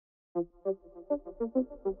In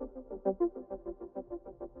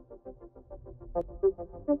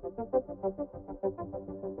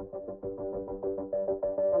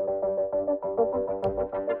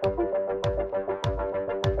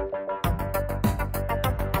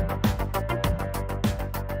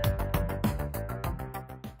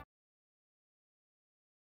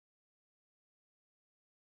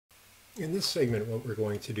this segment, what we're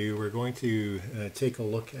going to do, we're going to take a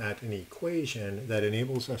look at an equation that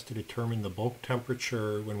enables us to determine the bulk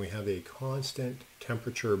temperature when we have a constant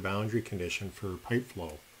temperature boundary condition for pipe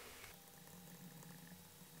flow.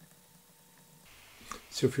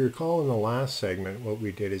 So if you recall in the last segment, what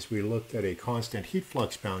we did is we looked at a constant heat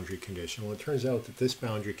flux boundary condition. Well, it turns out that this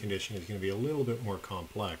boundary condition is going to be a little bit more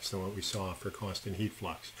complex than what we saw for constant heat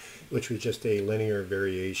flux, which was just a linear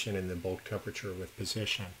variation in the bulk temperature with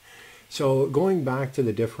position. So going back to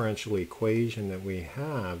the differential equation that we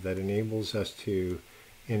have that enables us to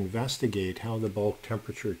investigate how the bulk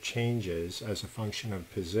temperature changes as a function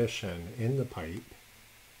of position in the pipe.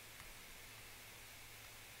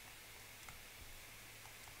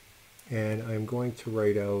 And I'm going to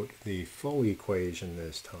write out the full equation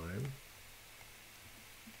this time.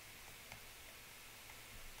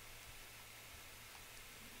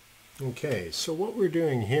 Okay, so what we're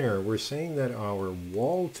doing here, we're saying that our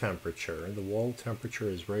wall temperature, the wall temperature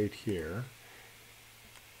is right here,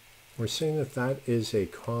 we're saying that that is a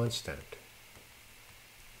constant.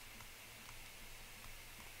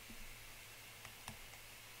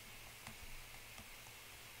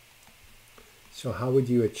 So how would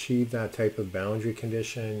you achieve that type of boundary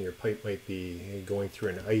condition? Your pipe might be going through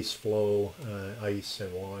an ice flow, ice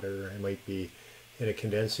and water. It might be in a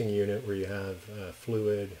condensing unit where you have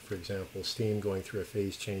fluid, for example, steam going through a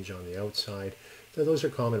phase change on the outside. So those are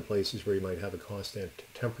common places where you might have a constant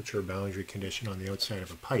temperature boundary condition on the outside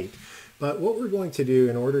of a pipe. But what we're going to do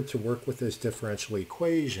in order to work with this differential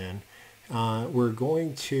equation, we're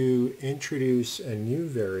going to introduce a new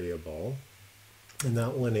variable, and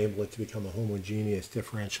that will enable it to become a homogeneous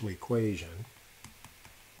differential equation.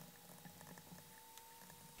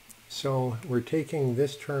 So we're taking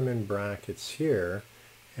this term in brackets here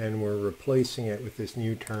and we're replacing it with this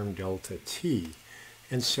new term delta t.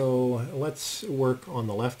 And so let's work on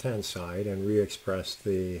the left hand side and re-express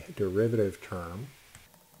the derivative term.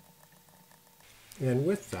 And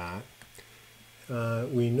with that,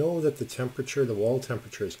 we know that the temperature, the wall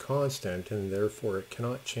temperature is constant and therefore it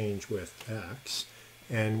cannot change with x.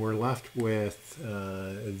 And we're left with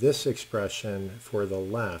this expression for the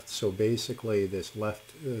left. So basically this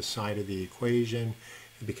left side of the equation,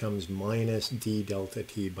 it becomes minus d delta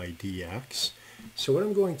t by dx. So what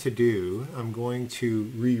I'm going to do, I'm going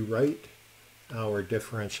to rewrite our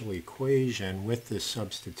differential equation with this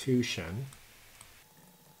substitution.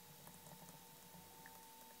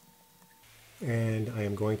 And I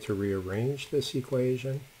am going to rearrange this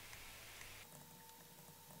equation.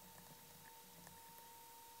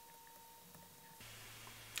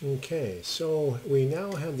 Okay, so we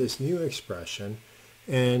now have this new expression,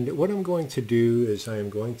 and what I'm going to do is I am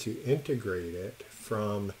going to integrate it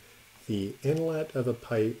from the inlet of a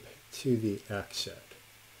pipe to the exit.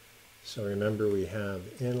 So remember we have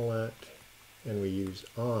inlet, and we use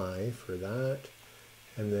I for that,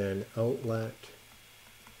 and then outlet,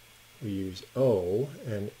 we use O,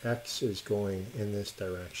 and X is going in this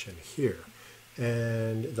direction here.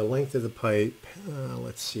 And the length of the pipe,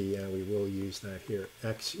 let's see, we will use that here.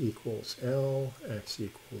 X equals L, X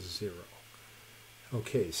equals 0.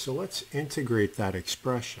 Okay, so let's integrate that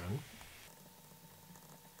expression.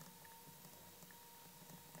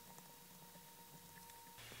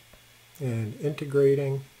 And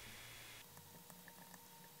integrating.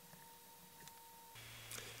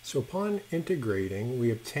 So upon integrating, we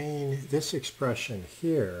obtain this expression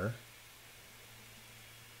here.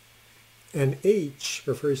 And H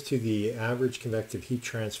refers to the average convective heat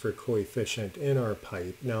transfer coefficient in our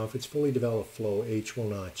pipe. Now, if it's fully developed flow, H will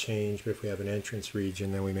not change, but if we have an entrance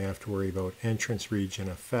region, then we may have to worry about entrance region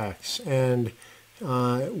effects. And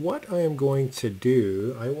what I am going to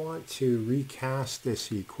do, I want to recast this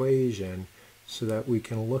equation so that we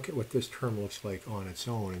can look at what this term looks like on its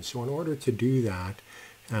own. And so in order to do that,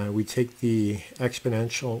 we take the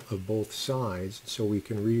exponential of both sides, so we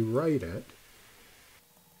can rewrite it.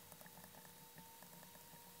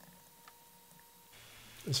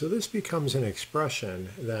 So this becomes an expression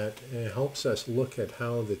that helps us look at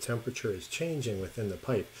how the temperature is changing within the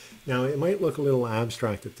pipe. Now it might look a little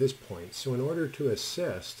abstract at this point, so in order to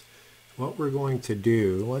assist, what we're going to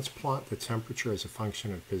do, let's plot the temperature as a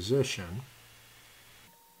function of position.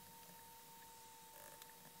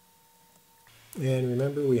 And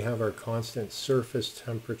remember, we have our constant surface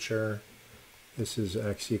temperature. This is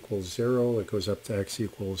x equals 0. It goes up to x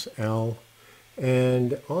equals L.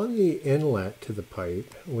 And on the inlet to the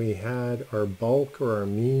pipe, we had our bulk or our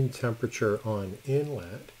mean temperature on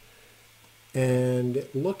inlet. And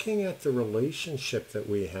looking at the relationship that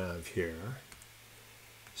we have here,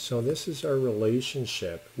 so this is our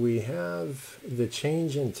relationship. We have the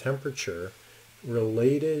change in temperature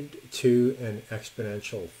related to an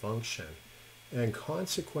exponential function. And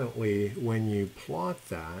consequently, when you plot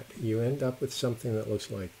that, you end up with something that looks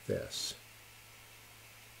like this.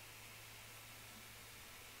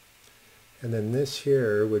 And then this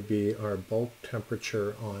here would be our bulk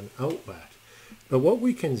temperature on outlet. But what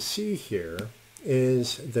we can see here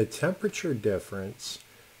is the temperature difference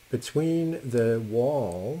between the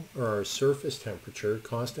wall, or our surface temperature,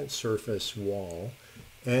 constant surface wall,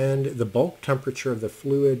 and the bulk temperature of the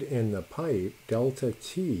fluid in the pipe, delta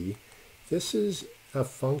T. This is a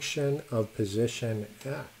function of position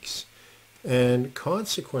x. And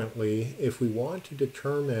consequently, if we want to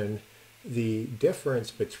determine the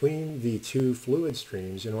difference between the two fluid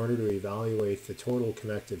streams in order to evaluate the total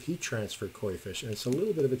convective heat transfer coefficient, it's a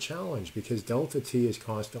little bit of a challenge because delta T is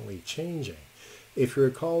constantly changing. If you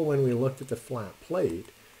recall, when we looked at the flat plate,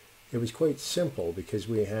 it was quite simple because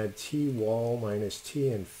we had T wall minus T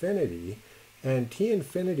infinity, and T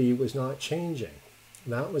infinity was not changing.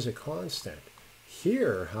 That was a constant.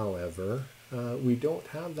 Here, however, we don't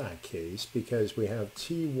have that case because we have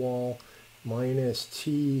T wall minus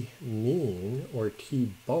T mean, or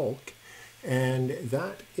T bulk, and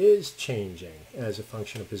that is changing as a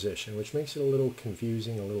function of position, which makes it a little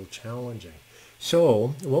confusing, a little challenging.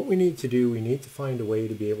 So what we need to do, we need to find a way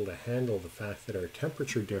to be able to handle the fact that our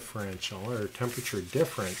temperature differential, or temperature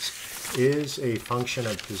difference, is a function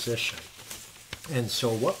of position. And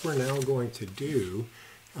so what we're now going to do,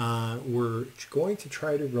 we're going to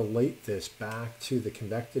try to relate this back to the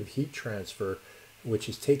convective heat transfer, which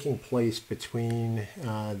is taking place between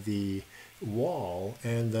the wall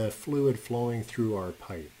and the fluid flowing through our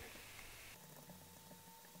pipe.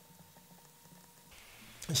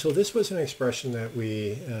 So this was an expression that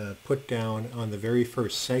we put down on the very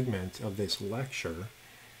first segment of this lecture.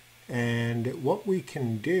 And what we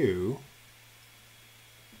can do,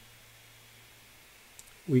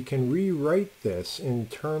 we can rewrite this in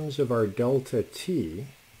terms of our delta T.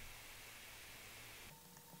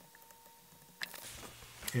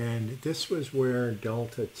 And this was where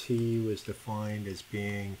delta T was defined as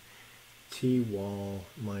being T wall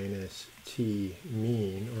minus T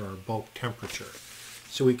mean, or our bulk temperature.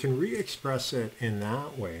 So we can re-express it in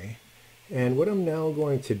that way. And what I'm now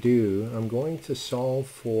going to do, I'm going to solve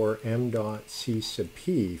for m dot C sub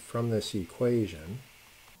p from this equation.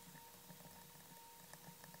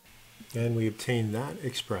 And we obtain that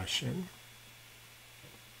expression.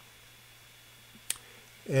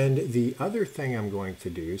 And the other thing I'm going to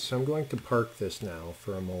do, so I'm going to park this now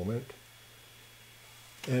for a moment.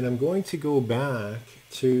 And I'm going to go back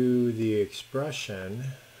to the expression,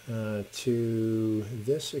 to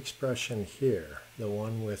this expression here, the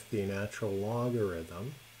one with the natural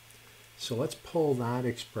logarithm. So let's pull that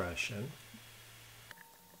expression.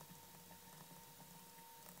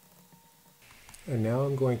 And now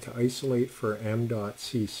I'm going to isolate for m dot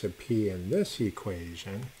C sub p in this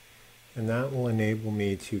equation. And that will enable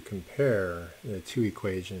me to compare the two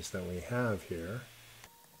equations that we have here.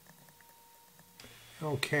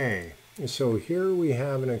 Okay, so here we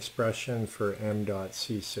have an expression for m dot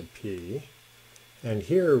C sub p, and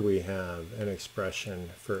here we have an expression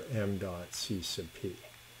for m dot C sub p.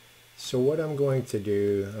 So what I'm going to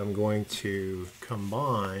do, I'm going to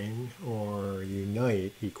combine or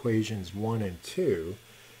unite equations 1 and 2,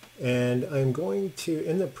 and I'm going to,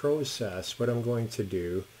 in the process, what I'm going to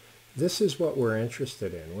do, this is what we're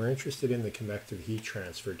interested in. We're interested in the convective heat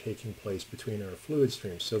transfer taking place between our fluid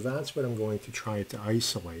streams. So that's what I'm going to try to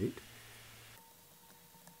isolate.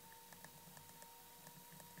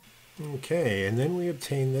 Okay, and then we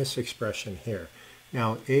obtain this expression here.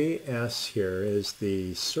 Now, AS here is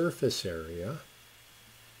the surface area,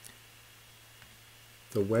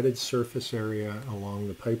 the wetted surface area along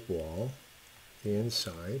the pipe wall, the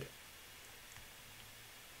inside.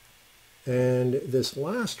 And this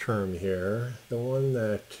last term here, the one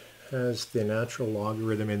that has the natural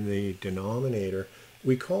logarithm in the denominator,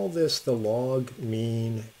 we call this the log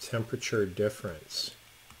mean temperature difference.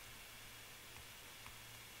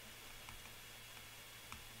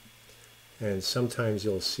 And sometimes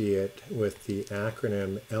you'll see it with the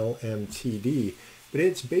acronym LMTD, but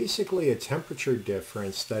it's basically a temperature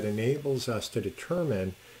difference that enables us to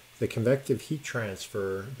determine the convective heat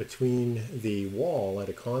transfer between the wall at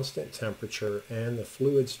a constant temperature and the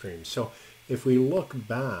fluid stream. So if we look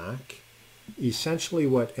back, essentially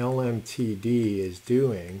what LMTD is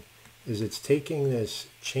doing is it's taking this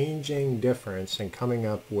changing difference and coming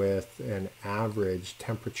up with an average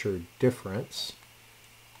temperature difference,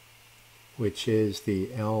 which is the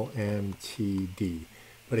LMTD.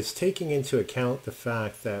 But it's taking into account the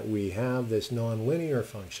fact that we have this nonlinear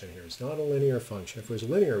function here. It's not a linear function. If it was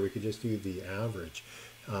linear, we could just do the average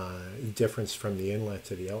difference from the inlet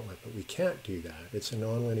to the outlet, but we can't do that. It's a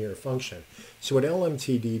nonlinear function. So what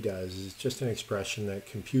LMTD does is just an expression that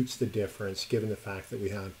computes the difference given the fact that we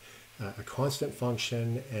have a constant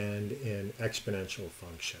function and an exponential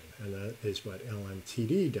function, and that is what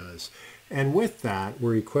LMTD does. And with that,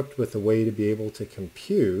 we're equipped with a way to be able to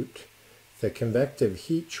compute the convective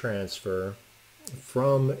heat transfer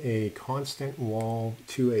from a constant wall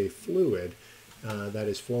to a fluid that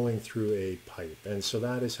is flowing through a pipe. And so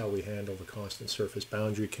that is how we handle the constant surface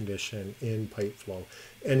boundary condition in pipe flow.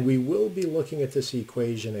 And we will be looking at this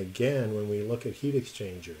equation again when we look at heat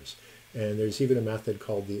exchangers. And there's even a method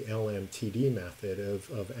called the LMTD method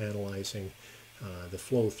of analyzing the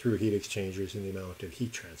flow through heat exchangers and the amount of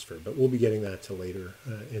heat transfer. But we'll be getting that to later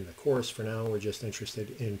in the course. For now, we're just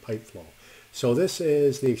interested in pipe flow. So this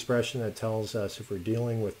is the expression that tells us if we're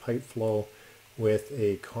dealing with pipe flow with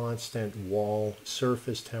a constant wall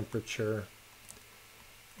surface temperature,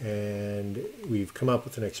 and we've come up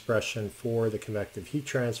with an expression for the convective heat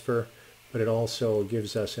transfer, but it also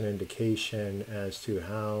gives us an indication as to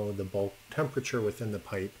how the bulk temperature within the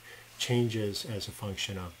pipe changes as a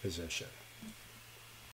function of position.